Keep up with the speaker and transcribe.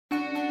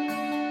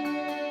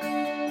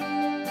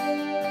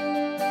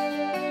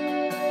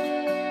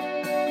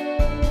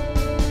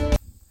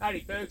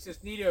Howdy folks,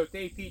 it's Nito with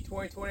AP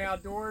 2020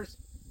 Outdoors.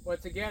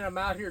 Once again, I'm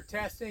out here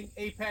testing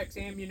Apex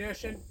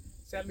Ammunition.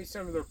 Sent me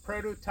some of their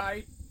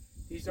prototype.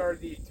 These are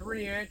the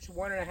 3-inch,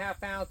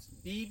 1.5 ounce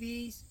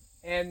BBs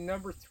and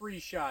number 3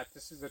 shot.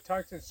 This is the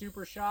Tungsten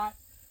Super Shot.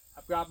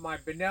 I've got my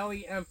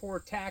Benelli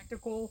M4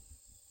 Tactical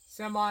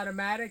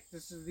semi-automatic.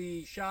 This is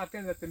the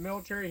shotgun that the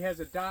military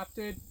has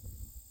adopted.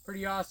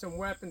 Pretty awesome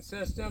weapon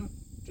system.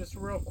 Just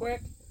real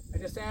quick, I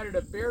just added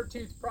a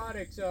Beartooth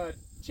Products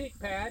cheek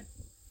pad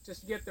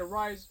just to get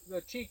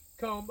the cheek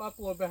comb up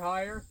a little bit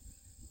higher.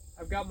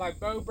 I've got my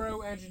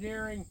Bobro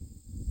Engineering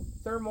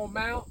thermal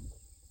mount.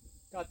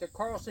 Got the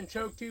Carlson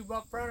choke tube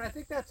up front. I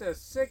think that's a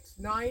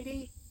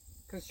 690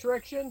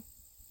 constriction.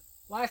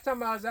 Last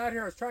time I was out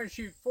here, I was trying to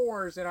shoot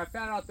 4s, and I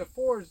found out the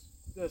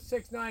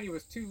 690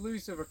 was too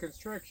loose of a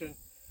constriction.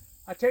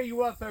 I tell you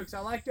what, folks, I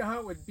like to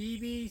hunt with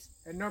BBs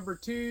and number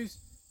 2s,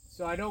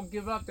 so I don't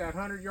give up that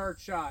 100-yard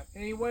shot.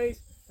 Anyways,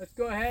 let's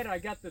go ahead. I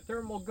got the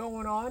thermal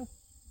going on.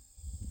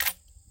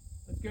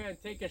 Let's go ahead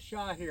and take a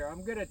shot here.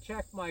 I'm going to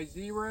check my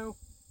zero,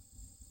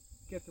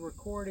 get the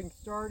recording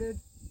started.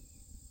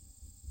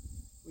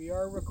 We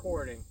are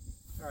recording.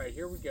 All right,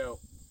 here we go.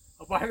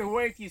 Oh, by the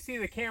way, if you see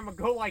the camera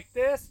go like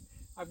this,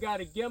 I've got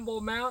a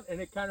gimbal mount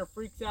and it kind of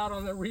freaks out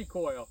on the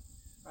recoil.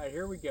 All right,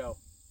 here we go.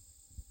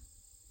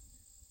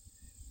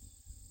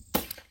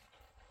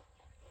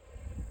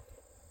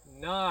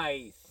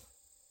 Nice.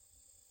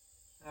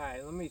 All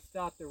right, let me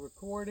stop the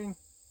recording.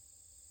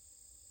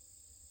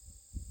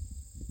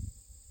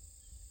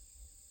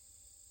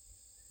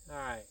 All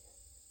right.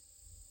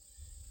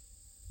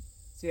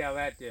 See how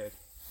that did.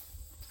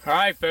 All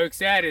right, folks,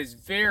 that is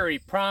very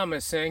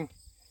promising.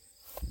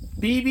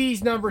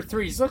 BB's number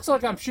 3s. Looks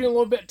like I'm shooting a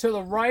little bit to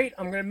the right.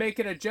 I'm going to make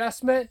an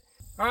adjustment.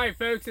 All right,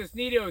 folks, it's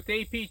Nito with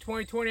AP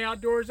 2020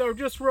 Outdoors. Oh,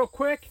 just real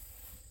quick,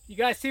 you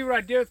guys see what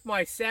I did with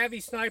my Savvy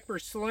Sniper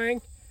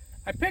sling?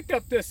 I picked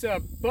up this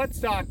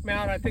buttstock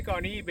mount, I think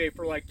on eBay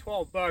for like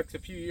 12 bucks a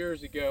few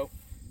years ago.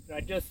 And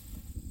I just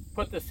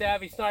put the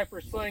Savvy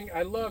Sniper sling.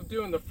 I love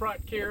doing the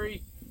front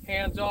carry,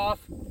 hands off.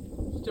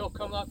 Still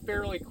come up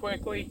fairly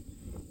quickly.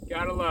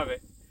 Gotta love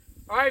it.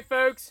 All right,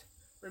 folks,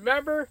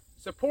 remember,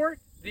 support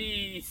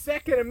the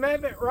Second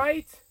Amendment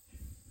rights.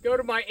 Go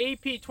to my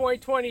AP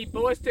 2020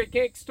 Ballistic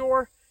Ink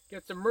store,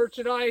 get some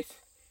merchandise,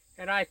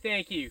 and I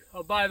thank you.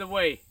 Oh, by the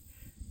way,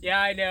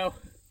 yeah, I know.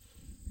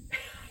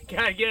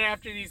 Gotta get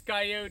after these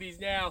coyotes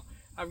now.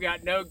 I've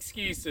got no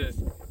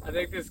excuses. I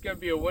think this is gonna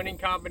be a winning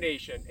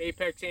combination.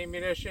 Apex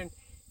Ammunition,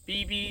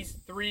 BBs,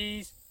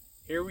 3s,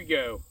 here we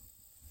go.